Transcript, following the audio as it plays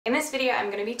In this video,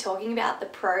 I'm going to be talking about the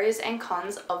pros and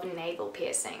cons of navel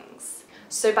piercings.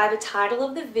 So by the title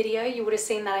of the video, you would have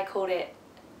seen that I called it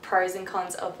pros and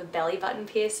cons of the belly button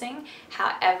piercing.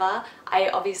 However, I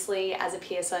obviously as a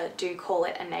piercer do call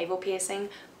it a navel piercing,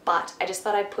 but I just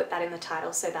thought I'd put that in the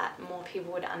title so that more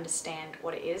people would understand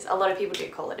what it is. A lot of people do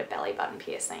call it a belly button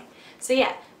piercing. So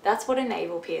yeah, that's what a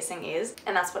navel piercing is,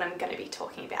 and that's what I'm going to be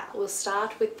talking about. We'll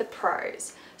start with the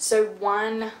pros. So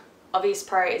one obvious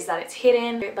pro is that it's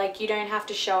hidden. Like, you don't have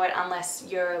to show it unless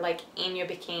you're like in your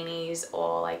bikinis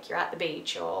or like you're at the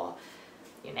beach or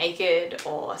you're naked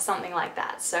or something like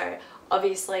that. So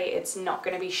obviously it's not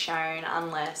going to be shown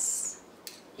unless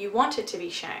you want it to be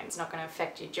shown. It's not going to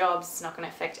affect your jobs, it's not going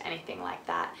to affect anything like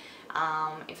that.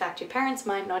 In fact, your parents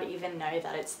might not even know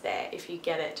that it's there if you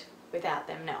get it without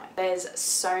them knowing. There's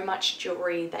so much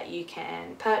jewelry that you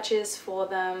can purchase for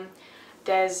them.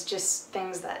 There's just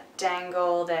things that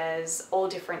dangle, there's all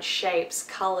different shapes,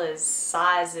 colours,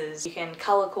 sizes. You can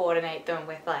colour coordinate them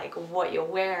with like what you're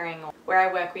wearing. Where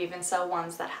I work, we even sell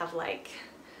ones that have like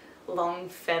long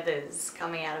feathers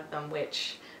coming out of them,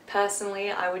 which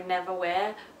personally I would never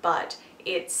wear, but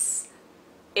it's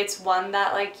one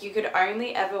that like you could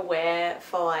only ever wear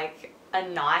for like a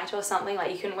night or something.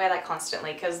 Like, you couldn't wear that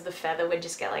constantly because the feather would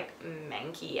just get like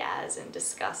manky as and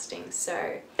disgusting.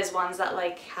 So there's ones that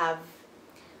like have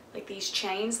like these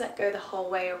chains that go the whole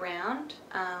way around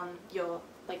your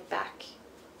like back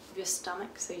of your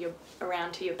stomach, so you're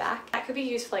around to your back. That could be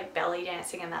used for like belly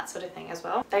dancing and that sort of thing as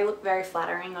well. They look very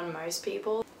flattering on most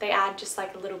people. They add just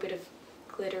like a little bit of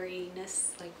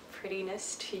glitteriness, like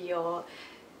prettiness to your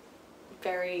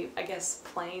very, I guess,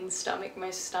 plain stomach.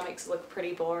 Most stomachs look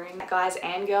pretty boring. Guys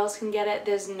and girls can get it.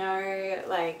 There's no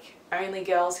like only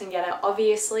girls can get it.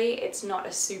 Obviously it's not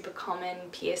a super common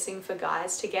piercing for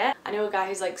guys to get. I know a guy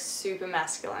who's like super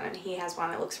masculine and he has one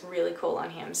that looks really cool on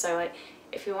him. So like,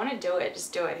 if you want to do it,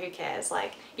 just do it. Who cares?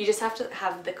 Like, you just have to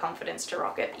have the confidence to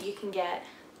rock it. You can get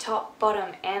top,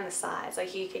 bottom and the sides.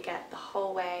 Like, you could get the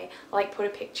whole way. Like, put a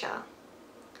picture.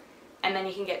 And then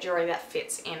you can get jewelry that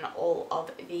fits in all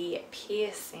of the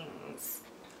piercings.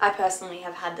 I personally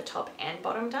have had the top and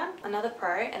bottom done. Another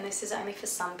pro, and this is only for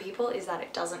some people, is that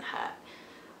it doesn't hurt.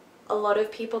 A lot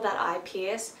of people that I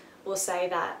pierce will say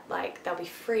that like they'll be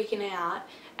freaking out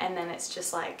and then it's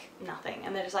just like nothing.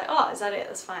 And they're just like, oh, is that it?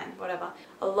 That's fine, whatever.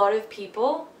 A lot of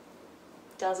people,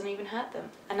 doesn't even hurt them.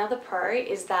 Another pro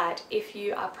is that if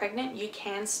you are pregnant, you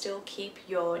can still keep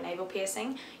your navel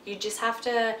piercing. You just have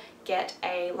to get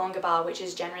a longer bar, which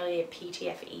is generally a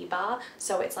PTFE bar.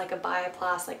 So it's like a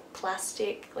Bioplast, like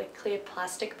plastic, like clear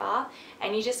plastic bar.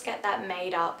 And you just get that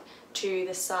made up to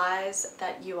the size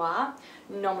that you are.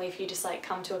 Normally if you just like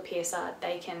come to a piercer,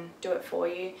 they can do it for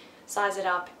you, size it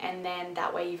up, and then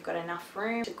that way you've got enough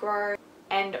room to grow.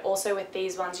 And also with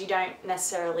these ones, you don't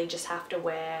necessarily just have to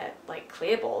wear like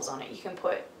clear balls on it. You can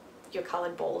put your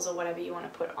coloured balls or whatever you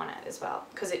want to put on it as well,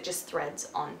 because it just threads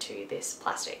onto this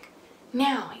plastic.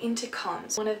 Now into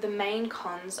cons. One of the main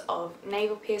cons of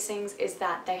navel piercings is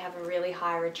that they have a really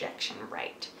high rejection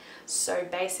rate. So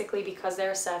basically, because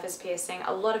they're a surface piercing,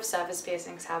 a lot of surface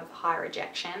piercings have high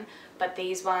rejection, but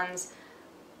these ones,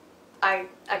 I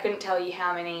couldn't tell you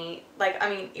how many, like, I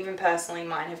mean, even personally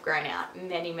mine have grown out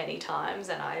many times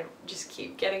and I just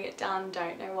keep getting it done,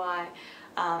 don't know why.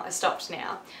 I stopped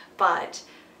now, but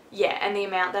yeah, and the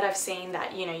amount that I've seen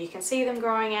that, you know, you can see them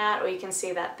growing out or you can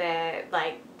see that they're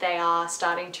like, they are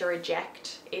starting to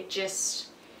reject,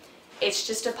 it's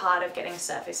just a part of getting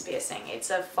surface piercing.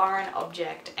 It's a foreign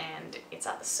object and it's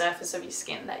at the surface of your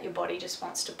skin that your body just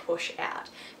wants to push out,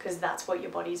 because that's what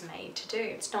your body's made to do.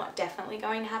 It's not definitely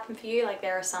going to happen for you. Like,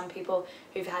 there are some people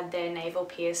who've had their navel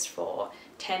pierced for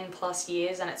 10+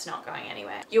 years and it's not going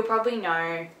anywhere. You'll probably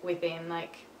know within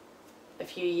like a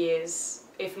few years,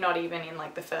 if not even in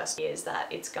like the first years,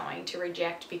 that it's going to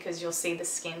reject, because you'll see the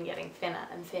skin getting thinner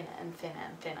and thinner and thinner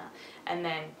and thinner, and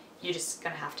then you're just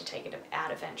gonna have to take it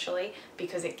out eventually,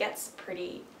 because it gets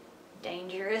pretty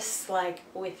dangerous, like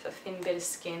with a thin bit of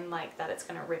skin like that, it's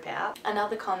gonna rip out.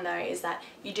 Another con though is that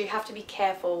you do have to be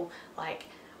careful, like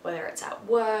whether it's at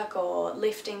work or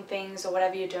lifting things or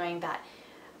whatever you're doing, that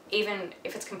even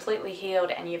if it's completely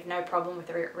healed and you have no problem with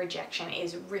the rejection,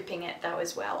 is ripping it though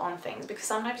as well on things, because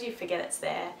sometimes you forget it's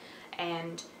there,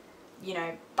 and you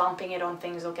know, bumping it on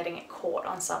things or getting it caught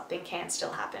on something can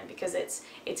still happen, because it's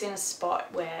in a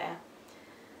spot where,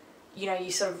 you know, you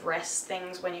sort of rest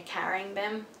things when you're carrying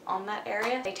them on that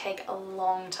area. They take a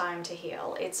long time to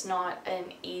heal. It's not an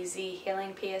easy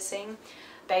healing piercing.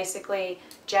 Basically,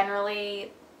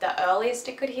 generally the earliest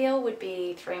it could heal would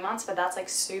be 3 months, but that's like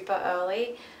super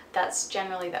early. That's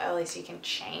generally the earliest you can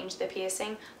change the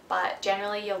piercing. but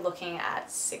generally you're looking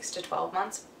at 6 to 12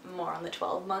 months, more on the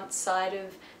 12-month side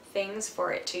of things,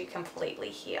 for it to completely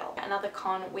heal. Another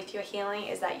con with your healing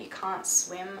is that you can't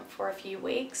swim for a few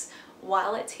weeks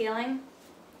while it's healing.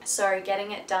 So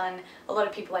getting it done, a lot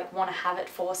of people like want to have it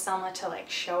for summer to like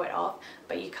show it off,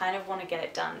 but you kind of want to get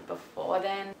it done before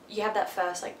then. You have that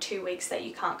first like 2 weeks that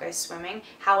you can't go swimming.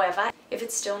 However, if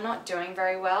it's still not doing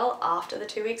very well after the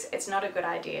 2 weeks, it's not a good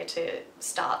idea to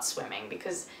start swimming,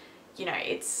 because you know,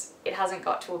 it hasn't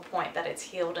got to a point that it's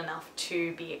healed enough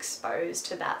to be exposed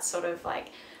to that sort of like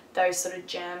those sort of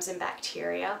germs and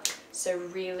bacteria. So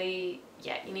really,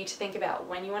 yeah, you need to think about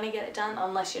when you want to get it done,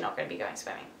 unless you're not going to be going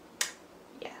swimming.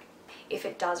 Yeah. If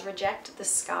it does reject, the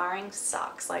scarring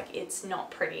sucks. Like, it's not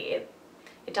pretty.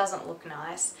 It doesn't look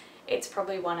nice. It's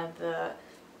probably one of the,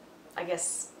 I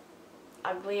guess,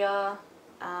 uglier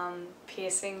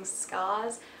piercing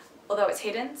scars. Although it's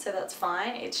hidden, so that's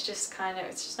fine. It's just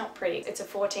it's just not pretty. It's a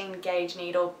 14 gauge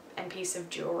needle and piece of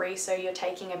jewelry, so you're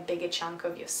taking a bigger chunk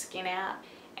of your skin out,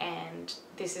 and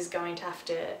this is going to have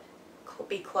to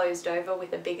be closed over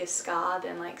with a bigger scar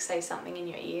than like say something in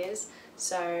your ears.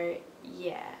 So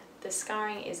yeah, the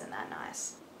scarring isn't that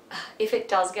nice. If it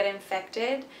does get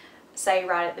infected, say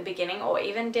right at the beginning or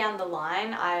even down the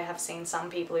line, I have seen some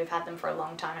people who've had them for a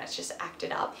long time and it's just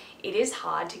acted up. It is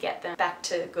hard to get them back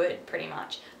to good, pretty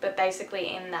much. But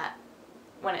basically in that,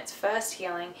 when it's first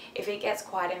healing, if it gets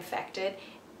quite infected,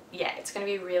 yeah, it's going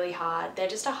to be really hard. They're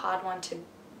just a hard one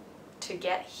to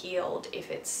get healed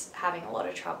if it's having a lot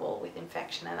of trouble with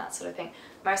infection and that sort of thing.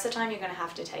 Most of the time you're going to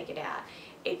have to take it out.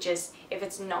 It just,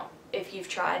 if you've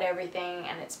tried everything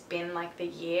and it's been like the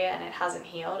year and it hasn't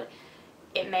healed,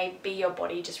 it may be your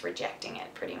body just rejecting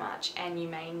it pretty much, and you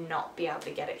may not be able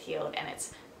to get it healed, and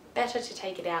it's better to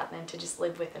take it out than to just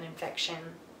live with an infection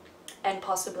and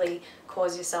possibly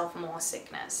cause yourself more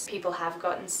sickness. People have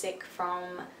gotten sick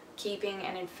from keeping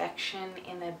an infection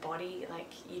in their body.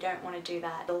 Like, you don't want to do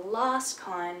that. The last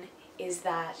con is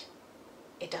that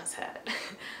it does hurt.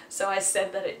 So I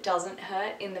said that it doesn't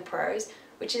hurt in the pros,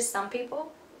 which is some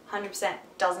people 100%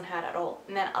 doesn't hurt at all,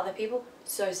 and then other people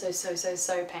so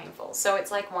painful. So it's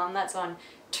like one that's on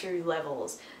 2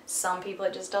 levels. Some people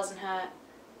it just doesn't hurt,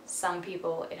 some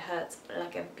people it hurts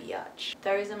like a biatch.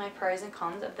 Those are my pros and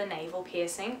cons of the navel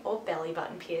piercing or belly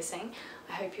button piercing.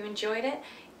 I hope you enjoyed it.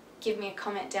 Give me a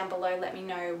comment down below, let me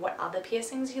know what other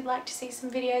piercings you'd like to see some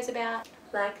videos about.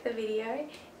 Like the video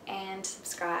and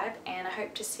subscribe, and I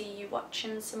hope to see you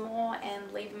watching some more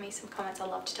and leaving me some comments. I'd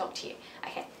love to talk to you.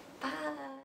 Okay, bye!